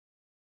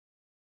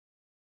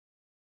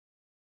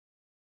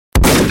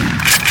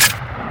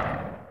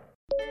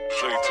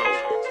That's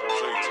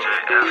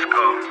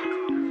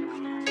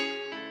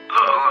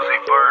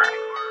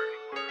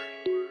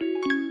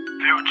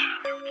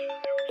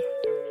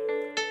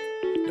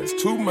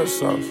too much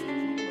sauce.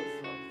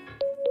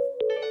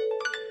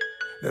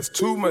 That's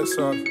too much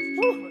sauce.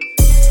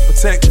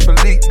 Protect for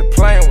Littt, the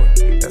plain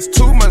one. That's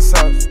too much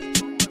sauce.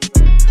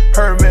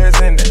 Hermes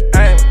in the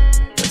aim.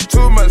 That's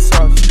too much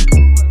sauce.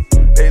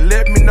 They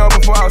let me know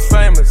before I was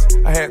famous.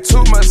 I had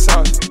too much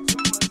sauce.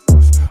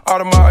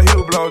 Audemars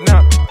heel blow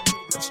now.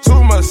 That's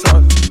too much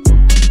sauce.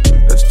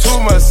 That's too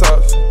much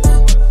sauce.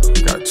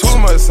 Got too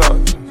much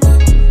sauce.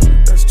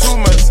 That's too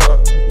much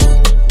sauce.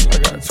 I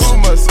got too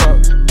much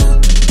sauce.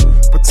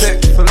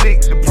 Protect for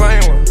Littt, the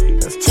plain one.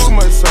 That's too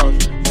much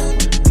sauce.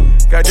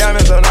 Got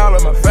diamonds on all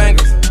of my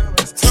fingers.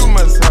 That's too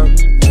much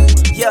sauce.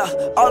 Yeah,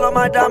 all of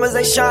my diamonds,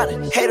 they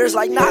shining. Haters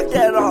like, knock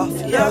that off.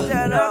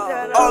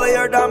 Yeah, all of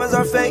your diamonds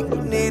are fake.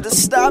 You need to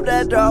stop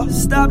that, dog.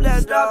 Stop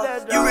that,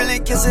 dog. You really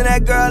kissing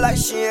that girl like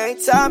she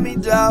ain't Tommy,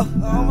 dog.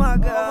 Oh my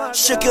God.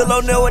 Should kill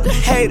O'Neal with the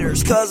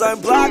haters, cause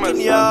I'm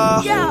blocking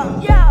y'all. Yeah,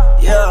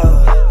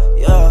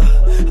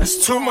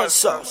 that's too much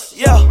sauce.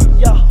 Yeah,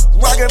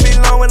 rockin' me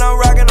low when I'm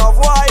rockin' off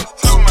white.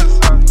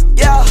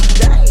 Yeah,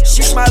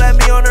 she smile at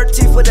me on her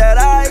teeth with that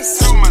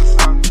ice.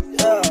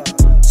 Yeah,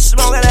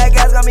 smoking that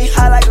gas got me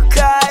high like a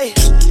kite.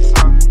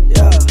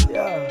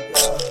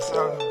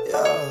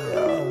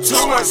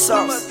 Too much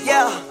sauce.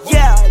 Yeah,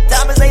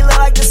 diamonds they look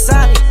like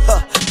Dasani,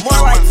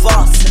 more like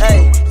Voss.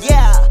 Hey,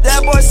 yeah,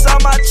 that boy saw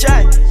my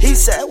chain. He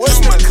said, "What's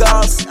the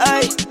cost?"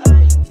 Hey,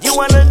 you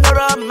wanna know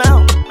the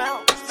amount?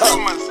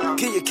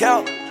 Can you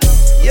count?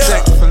 Yeah.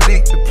 Check for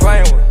Littt, the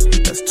plain one.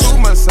 That's too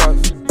much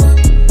sauce.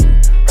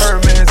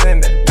 Hermes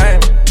in the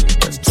aim.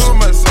 That's too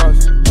much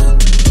sauce.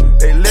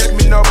 They let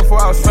me know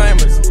before I was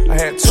famous. I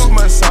had too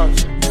much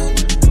sauce.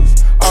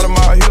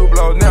 Audemars heel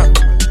blow now.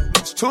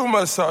 That's too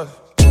much sauce.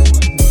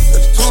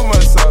 That's too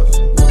much sauce.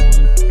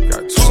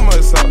 Got too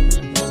much sauce.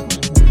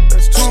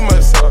 That's too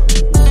much sauce.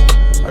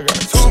 I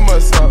got too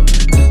much sauce.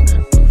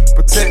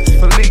 Protect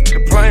for Littt, the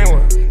plain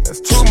one. That's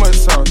too much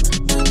sauce.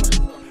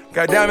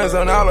 Got diamonds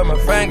on all of my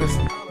fingers.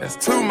 That's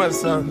too much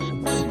sauce.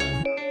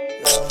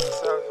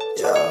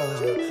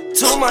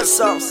 Too much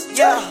sauce.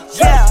 Yeah,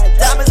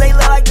 diamonds they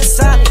look like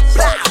Dasani,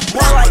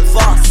 more like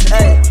Voss.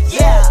 Hey,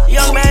 yeah,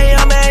 young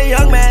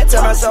man,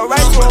 turn myself right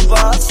to a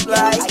boss.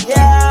 Like,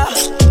 yeah,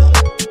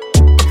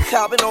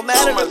 copping no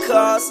matter the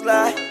cost.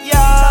 Like, yeah.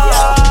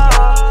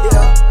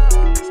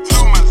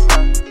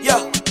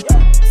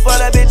 For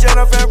that bitch and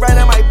her friend right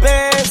in my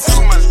Benz.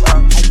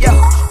 Yeah,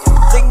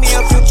 think me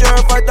a future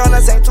if I thought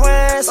the same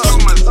twins.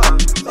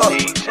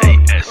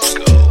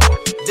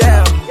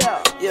 Damn,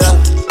 yeah.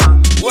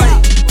 Wait,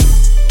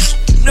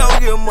 no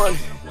get money.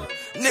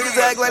 Niggas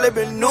act like they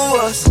been new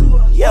us.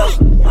 Yeah,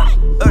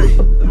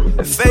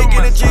 fake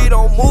energy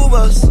don't move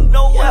us.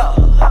 No,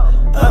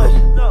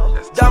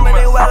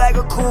 dominate wild like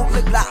a cool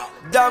click loud.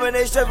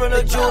 Dominate straight from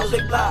the jewel.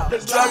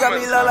 Drug got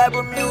me low like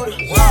Bermuda.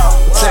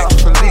 Protect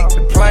for Littt,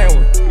 the plain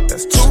one.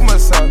 That's too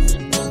much sauce.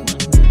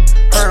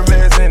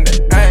 Hermes in the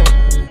aim.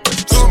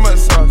 That's too much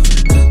sauce.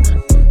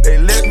 They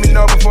let me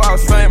know before I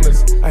was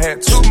famous. I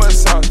had too much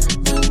sauce.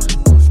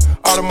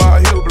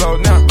 Audemars heel blow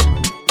now.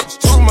 That's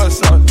too much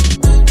sauce.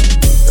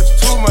 That's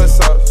too much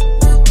sauce.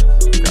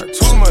 Got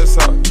too much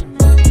sauce.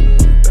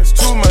 That's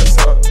too much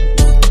sauce.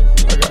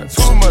 I got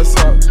too much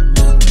sauce.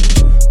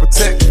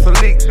 Protect for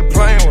Littt, the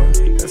plain one.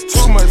 That's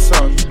too much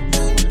sauce.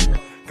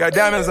 Got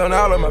diamonds on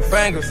all of my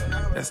fingers.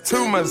 That's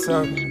too much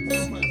sauce.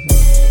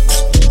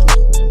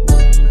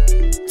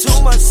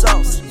 Too much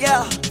sauce.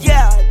 Yeah,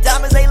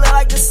 diamonds they look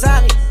like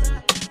Dasani.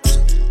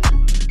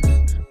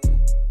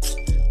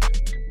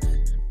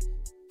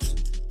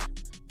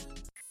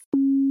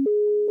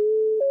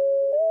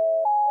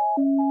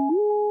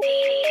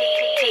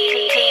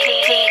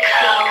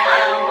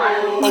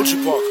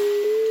 Ocean Park.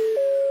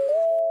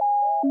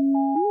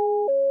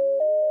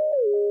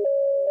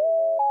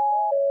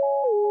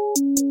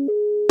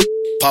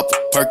 Pop a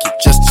perky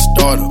just to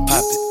start up.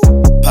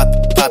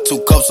 Pop 2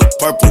 cups of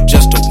purple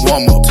just to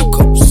warm up. 2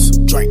 cups,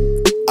 drink.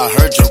 I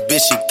heard your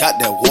bitch, she got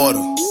that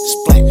water.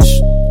 Splash,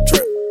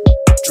 drip,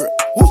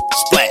 woo,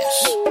 splash.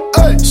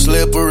 Hey.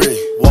 Slippery,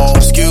 wall.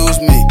 Excuse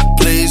me,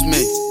 please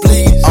me.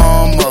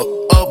 I'm up,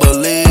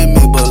 believe me.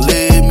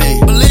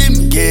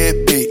 Get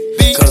beat,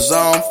 cause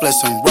I'm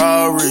flexing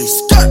Rari.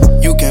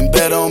 You can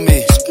bet on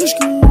me.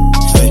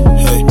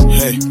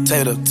 Hey,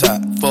 tater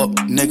tot. Fuck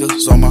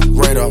niggas on my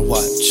radar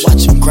watch.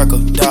 Watch him crack a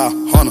die,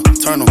 hunter,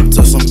 turn him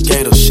to some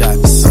gator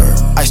shots.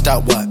 Iced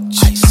out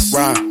watch,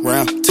 ride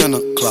round 10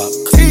 o'clock.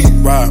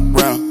 Ride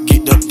round,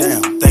 get up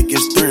down, think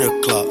it's 3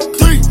 o'clock.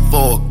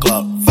 4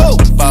 o'clock,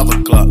 5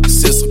 o'clock,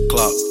 6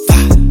 o'clock.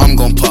 I'm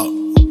gon' pop.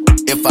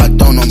 If I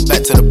don't, I'm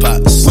back to the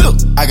pots.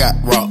 I got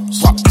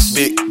rocks,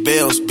 big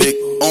bells, big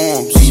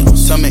arms,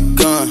 stomach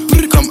gun.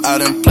 Come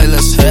out and play,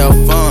 let's have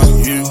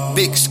fun.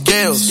 Big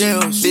scales,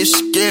 fish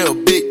scale,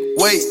 big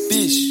weight,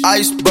 fish.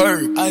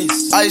 Iceberg,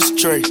 ice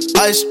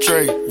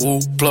tray, woo,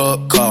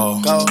 plug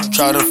call.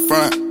 Try to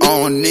front, I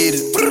don't need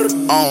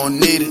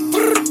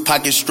it,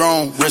 Pocket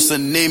strong, wrist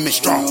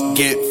anemic,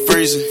 get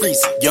freezing.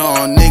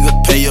 Young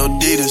nigga, pay your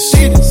deeders.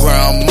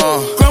 Grandma,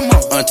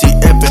 Auntie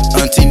Epic,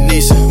 Auntie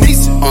Nisa,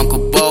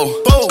 Uncle Bo,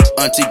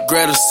 Auntie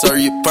Greta, serve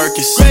you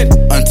Perkins.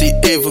 Auntie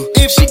Eva,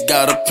 if she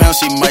got a pound,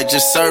 she might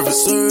just serve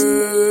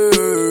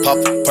it. Pop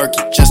a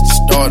perky just to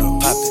start her.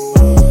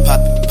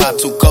 Pop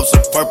 2 cups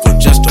of purple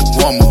just to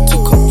warm up. 2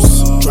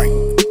 cups, drink.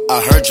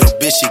 I heard your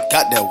bitch, she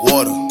got that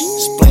water.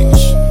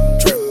 Splash,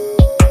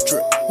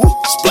 drip, woo,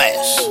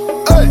 splash.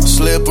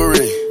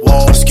 Slippery,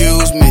 whoa,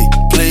 excuse me,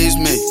 please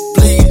me.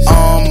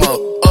 I'm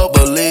up,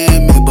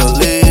 believe me.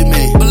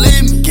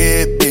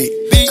 Get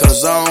beat,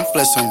 cause I'm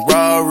flexing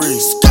Rari.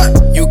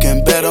 You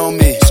can bet on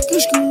me.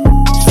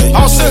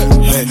 All set.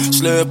 Hey,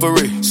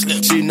 slippery.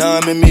 She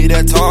numbing me,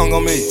 that tongue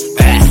on me.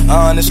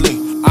 Honestly,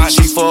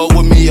 she fuck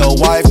with me, a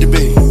wife to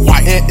be.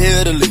 In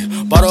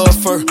Italy, bought her a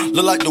fur,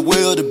 look like the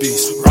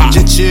wildebeest.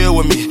 Just chill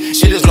with me,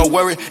 shit is no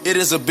worry, it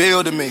is a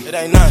bill to me. It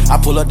ain't nothing. I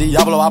pull up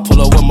Diablo, I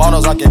pull up with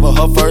models, I gave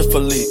her first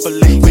police.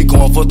 We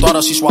going for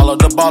throttle, she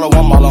swallowed the bottle,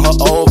 I'm all on her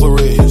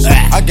ovaries.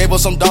 I gave her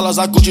some dollars,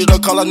 I Gucci the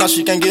color, now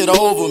she can't get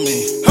over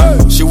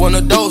me. She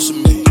wanna dose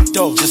with me.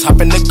 Just hop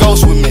in the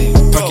ghost with me.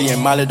 Perky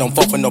and Molly don't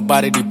fuck with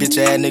nobody. These bitch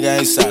ass nigga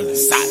ain't solid.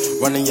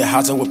 Running your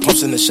house with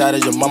pumps in the shot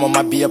of your mama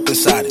might be up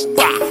inside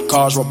it.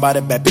 Cars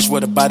robotic, bad bitch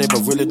with a body, but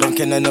really don't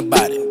care nothing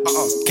about it.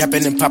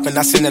 Capping and popping,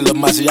 I seen a little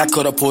Mozzie. I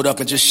could've pulled up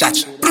and just shot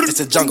you.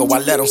 It's a jungle, I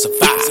let them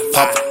survive.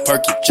 Pop a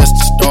perky just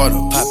to start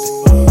her.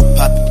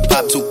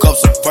 Pop 2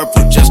 cups of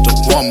purple just to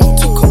warm up.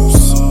 2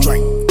 cups,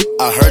 drink.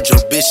 I heard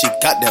your bitch, she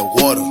got that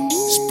water.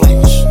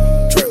 Splash,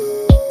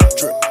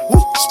 drip,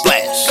 woo,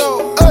 splash.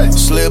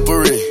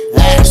 Slippery.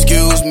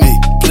 Excuse me,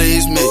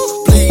 please me.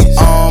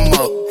 I'm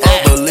up,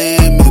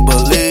 believe me.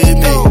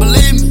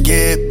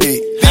 Get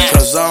beat,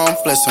 cause I'm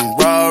flexing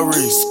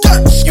Rari.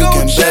 You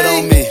can bet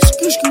on me.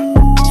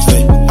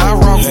 I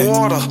rock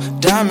water,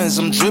 diamonds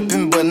I'm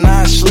dripping, but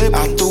not slipping.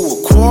 I threw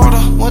a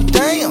quarter, well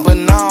damn, but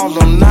now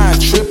I'm not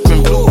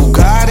tripping. Blue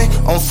Bugatti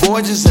on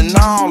forges and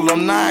all,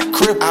 I'm not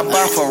crippin'. I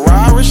buy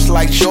Ferraris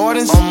like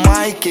Jordans, I'm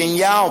Mike and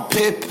y'all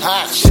Pippin'.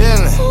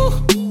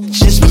 Chillin',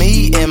 just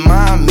me and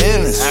my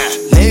millions.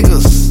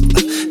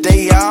 Niggas,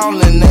 they all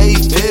in they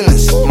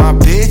feelings. My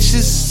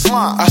bitches,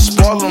 I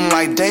spoil them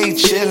like they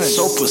chillin'.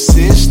 So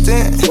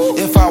persistent,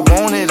 if I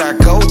want it, I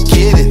go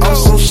get it. I'm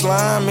so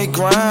slimy,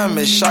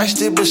 grimy,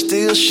 shiesty but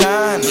still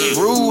shining.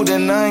 Rude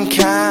and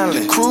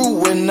unkindly, crew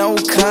with no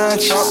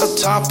conscience. Off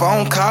the top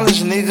on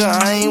college, nigga,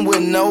 I ain't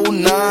with no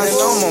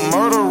nonsense. I'm a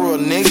murderer,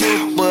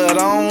 nigga, but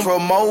I don't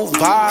promote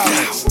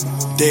violence.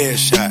 Dead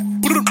shot,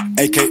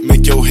 AK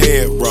make your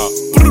head rock.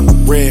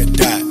 Red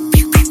dot,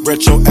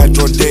 retro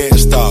Android dead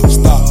stop.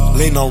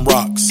 Lean on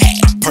rocks,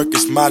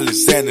 Perkins, Molly,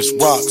 Xanax,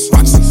 rocks.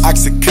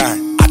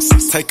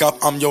 Oxycontin, take off,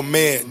 I'm your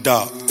mad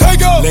dog.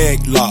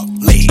 Leg lock,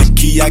 the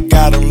key, I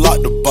got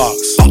unlock the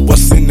box.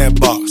 What's in that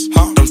box?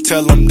 Don't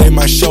tell them, they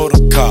might show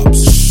the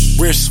cops.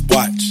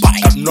 Wristwatch,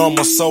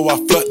 abnormal, so I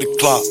flood the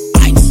clock.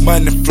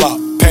 Money flop,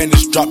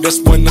 panties drop, that's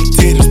when them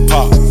titties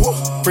pop.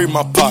 Free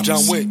my pops,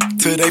 John Wick,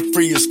 till they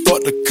free as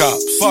fuck the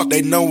cops. Fuck,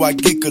 they know I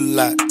geek a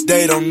lot,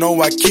 they don't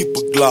know I keep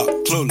a Glock.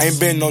 Ain't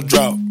been no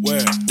drought,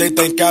 they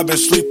think I been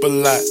sleep a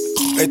lot.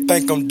 They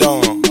think I'm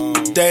dumb,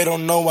 they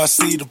don't know I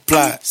see the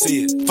plot.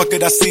 See it, fuck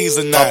it, I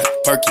season that.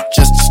 Perky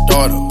just to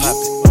start her.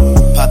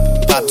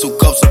 Pop 2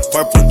 cups of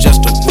purple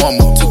just to warm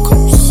up. 2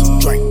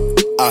 cups, drink.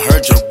 I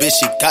heard your bitch,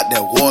 she got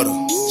that water.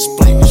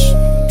 Splash,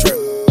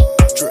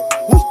 drip,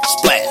 woo,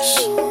 splash.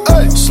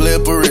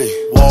 Slippery,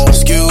 whoa,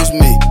 excuse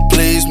me,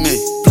 please me.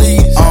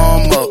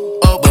 I'm up,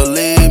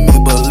 believe me.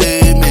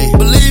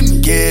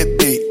 Get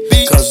beat,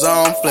 cause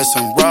I'm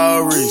flexing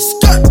Rari.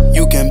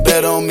 You can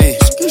bet on me.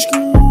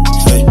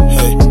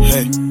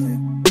 Hey.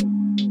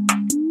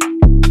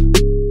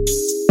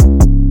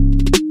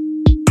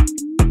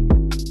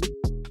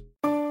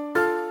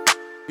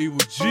 Evil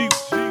G.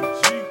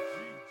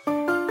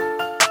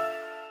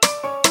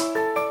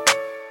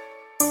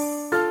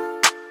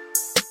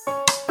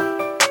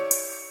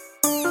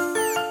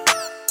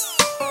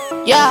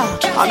 Yeah,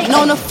 I'm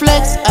known to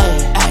flex,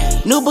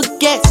 ayy. New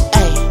baguettes,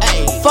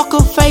 ayy. Fuck a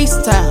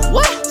FaceTime.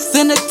 What?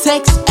 Send a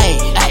text, ayy.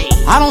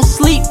 I don't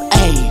sleep,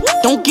 ayy.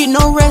 Don't get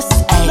no rest,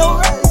 ayy.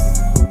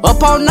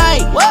 Up all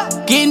night,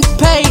 what? Getting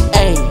paid,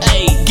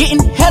 ayy.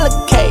 Getting hella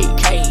cake.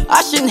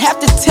 I shouldn't have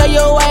to tell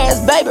your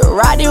ass, baby,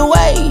 ride it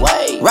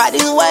way. Ride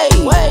it way.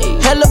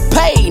 Hella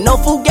pay, no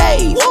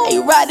fugazi. Hey,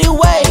 ride it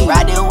way.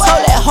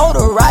 Told that hoe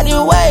to ride it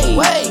way.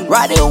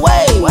 Ride it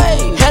way.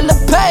 Hella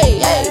pay,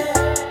 ayy.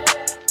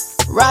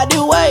 Ride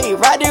it way.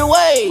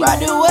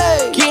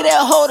 Get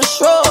that hoe to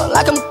shrug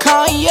like I'm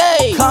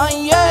Kanye.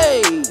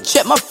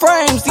 Check my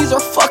frames, these are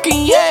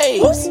fucking yays.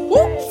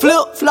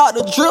 Flip, flop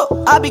the drip,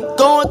 I be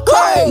going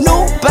crazy.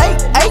 New bait,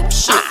 ape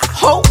shit.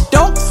 Ho,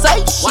 don't say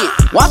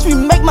shit. Watch me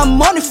make my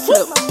money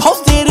flip.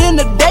 Post it in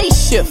the day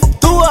shift.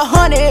 Threw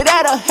 100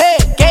 at her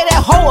head, gave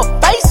that hoe a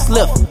facelift.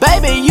 facelift.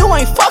 Baby, you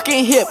ain't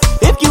fucking hip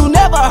if you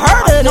never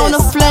heard of this. On the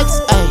flex,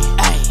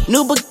 ayy,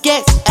 new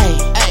baguettes,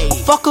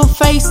 ayy, fuck a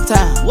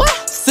FaceTime,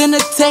 what? Send a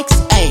text,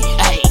 ayy,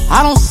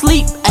 I don't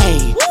sleep,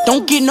 ayy,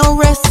 don't get no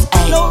rest,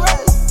 ayy.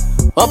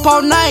 Up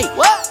all night,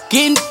 what?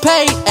 Getting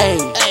paid,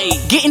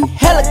 ayy, getting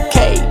hella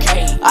cake.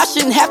 I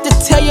shouldn't have to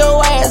tell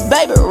your ass,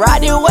 baby,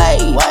 ride it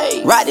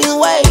way, ride it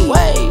way.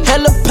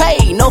 Hella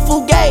pay, no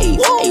fugazi,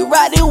 ayy,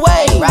 ride it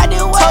way.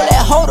 Told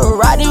that holder,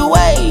 ride it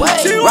way,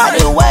 ride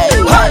it way.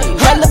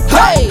 Hella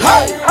pay,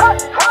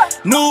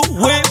 new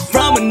whip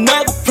from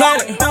another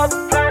planet.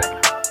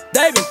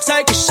 They been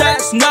taking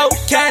shots, no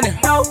cannon.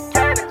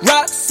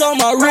 Rocks on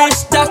my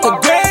wrist, that's the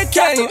Grand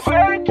Canyon.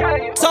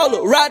 Told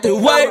her, ride the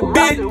way,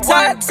 big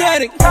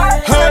Titanic.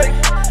 Hey,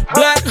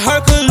 Black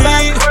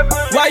Hercules,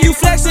 why you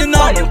flexing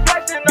on them?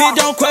 Bitch,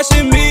 don't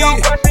question me.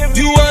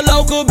 You a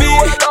local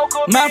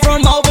bitch, mine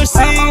from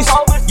overseas.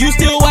 You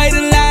still wait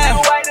in line,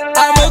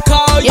 I'ma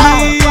call you.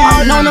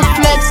 I'm on the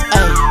flex,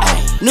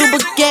 ayy, new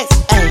baguettes,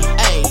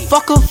 ayy,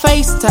 fuck a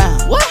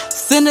FaceTime, what?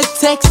 Send a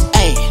text,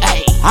 ayy,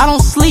 I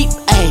don't sleep,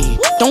 ayy,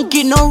 don't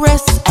get no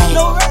rest, ayy.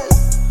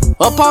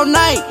 Up all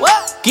night,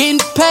 getting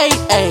paid,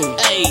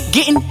 ayy,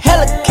 getting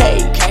hella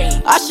cake.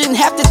 I shouldn't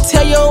have to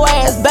tell your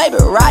ass, baby,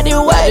 ride it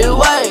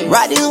way,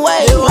 ride it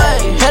way.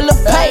 Hella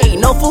pay,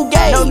 no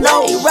fugazi,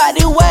 ayy, ride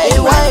it way.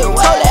 Told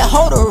that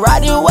holder,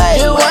 ride it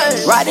way,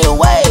 ride it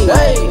way.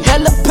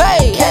 Hella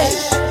pay,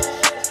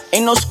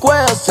 ain't no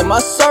squares in my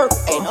circle,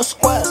 ain't no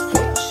squares,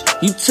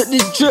 bitch. You took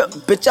this drip,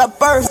 bitch, I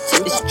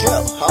birthed this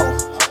drip,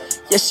 ho.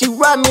 Yeah, she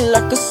ride me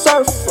like a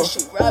surfer.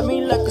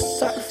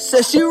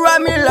 Said she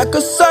ride me like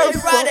a surfer.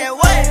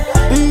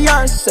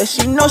 Beyonce,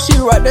 she know she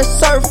ride that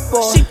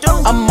surfboard.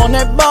 I'm on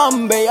that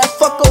Bombay, I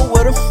fuck her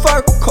with a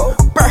fur coat.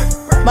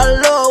 My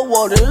love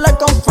water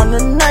like I'm from the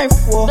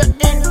 9th ward.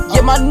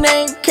 Yeah, my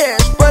name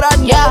Cash, but I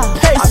need a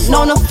pace. I'm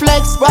on the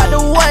flex, ride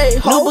away,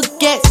 new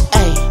baguettes,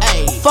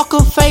 ayy, fuck a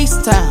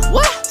FaceTime,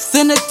 what?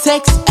 Send a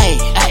text,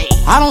 ayy,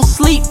 I don't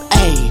sleep,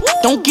 ayy,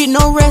 don't get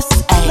no rest,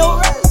 ayy.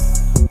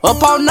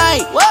 Up all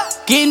night,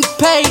 getting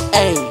paid,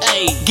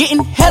 ayy,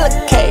 getting hella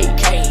cake.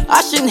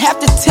 I shouldn't have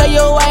to tell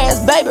your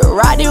ass, baby,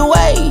 ride it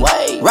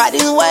way, ride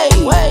it way.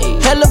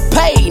 Hella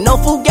pay, no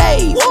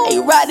fugazi,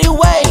 ayy, ride it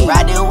way.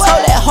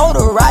 Told that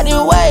holder, ride it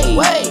way,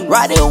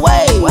 ride it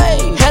way.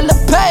 Hella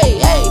pay,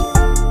 ayy.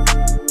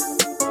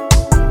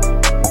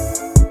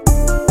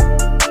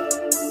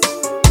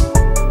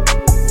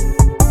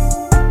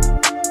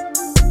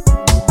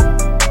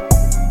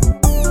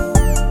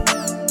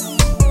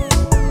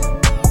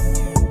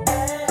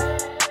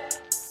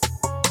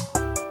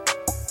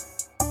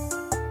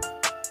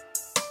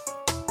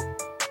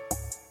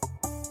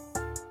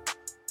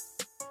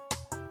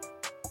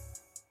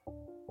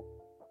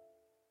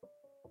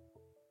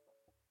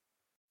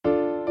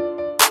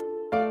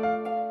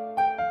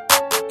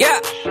 Yeah.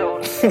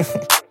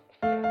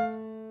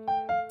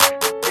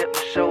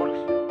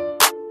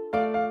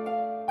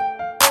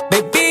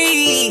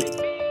 Baby,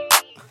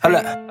 hold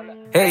up,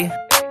 hey.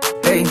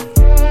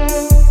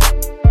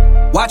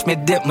 Watch me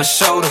dip my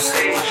shoulders.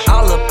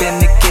 All up in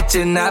the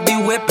kitchen, I be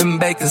whipping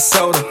baking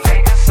soda.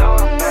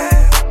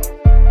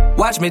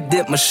 Watch me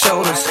dip my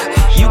shoulders.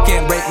 You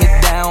can't break me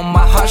down,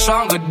 my heart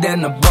stronger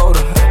than a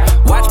boulder.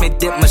 Watch me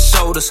dip my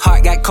shoulders,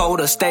 heart got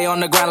colder. Stay on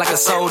the ground like a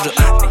soldier.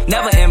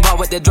 Never involved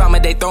with the drama,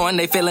 they throwing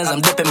their feelings.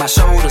 I'm dipping my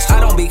shoulders. I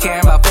don't be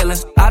caring about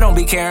feelings, I don't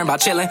be caring about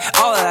chilling.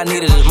 All that I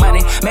need is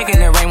money,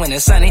 making it rain when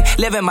it's sunny.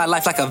 Living my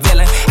life like a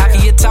villain. How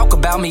can you talk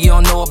about me, you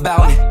don't know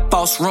about me?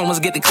 False rumors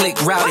get the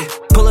click rowdy.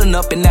 Pulling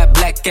up in that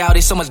black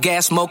Audi, so much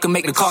gas smoke can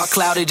make the car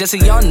cloudy. Just a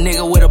young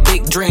nigga with a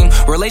big dream.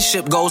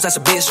 Relationship goals, that's a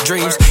bitch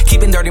dreams.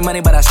 Keeping dirty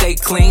money, but I stay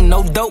clean.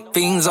 No dope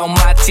fiends on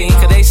my team,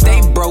 cause they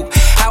stay broke.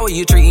 How are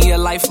you treating your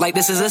life like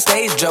this is a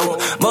stage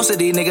joke? Most of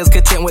these niggas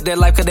content with their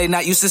life cause they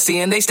not used to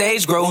seeing they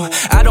stage grow.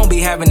 I don't be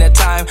having that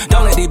time,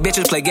 don't let these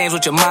bitches play games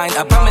with your mind.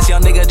 I promise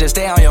young nigga, just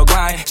stay on your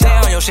grind. Stay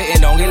on your shit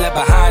and don't get left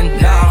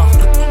behind, now.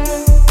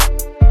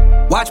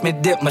 Watch me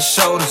dip my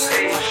shoulders.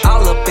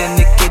 All up in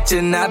the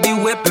kitchen, I be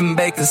whipping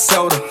baking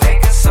soda.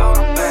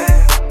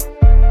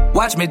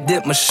 Watch me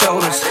dip my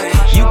shoulders.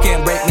 You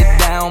can't break me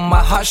down,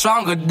 my heart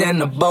stronger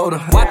than a boulder.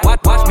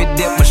 Watch me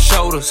dip my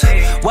shoulders.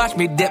 Watch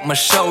me dip my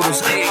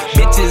shoulders.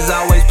 Bitches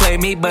always play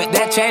me, but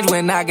that changed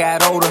when I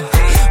got older.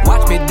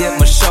 Watch me dip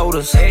my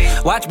shoulders.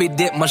 Watch me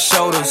dip my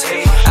shoulders.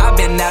 I've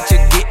been out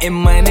here getting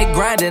money,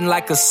 grinding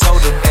like a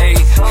soda. Hey,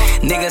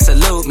 niggas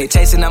salute me,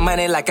 chasing the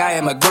money like I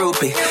am a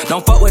groupie.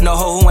 Don't fuck with no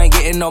hoe who ain't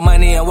getting no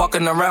money and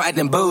walking around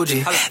acting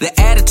bougie. The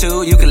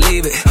attitude, you can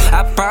leave it.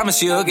 I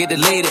promise you'll get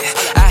deleted.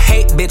 I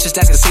hate bitches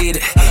that's conceited.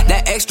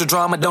 That extra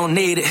drama, don't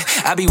need it.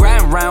 I be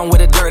riding around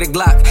with a dirty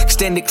Glock,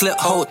 extended clip,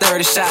 hold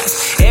 30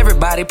 shots.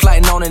 Everybody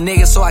plotting on a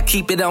nigga, so I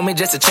keep it on me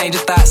just to change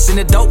the thoughts. In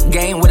the dope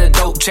game with a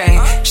dope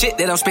chain. Shit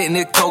that I'm spitting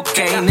is cocaine.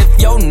 cocaine.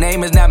 If your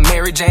name is not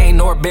Mary Jane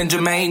or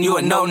Benjamin, you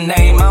a no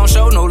name. I don't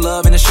show no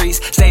love in the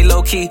streets, stay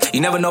low key.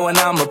 You never know when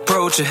I'm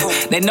approaching.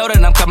 They know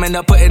that I'm coming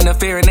up, putting the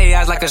fear in their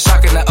eyes like a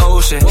shark in the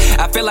ocean.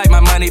 I feel like my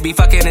money be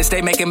fucking and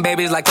stay making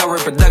babies like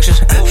co-reproduction.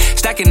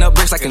 Stacking up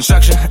bricks like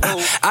construction.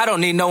 I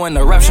don't need no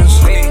interruptions.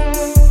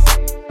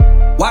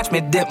 Watch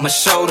me dip my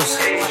shoulders.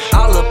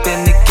 All up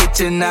in the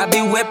kitchen, I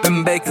be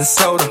whipping baking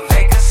soda.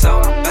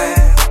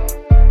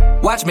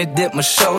 Watch me dip my shoulders.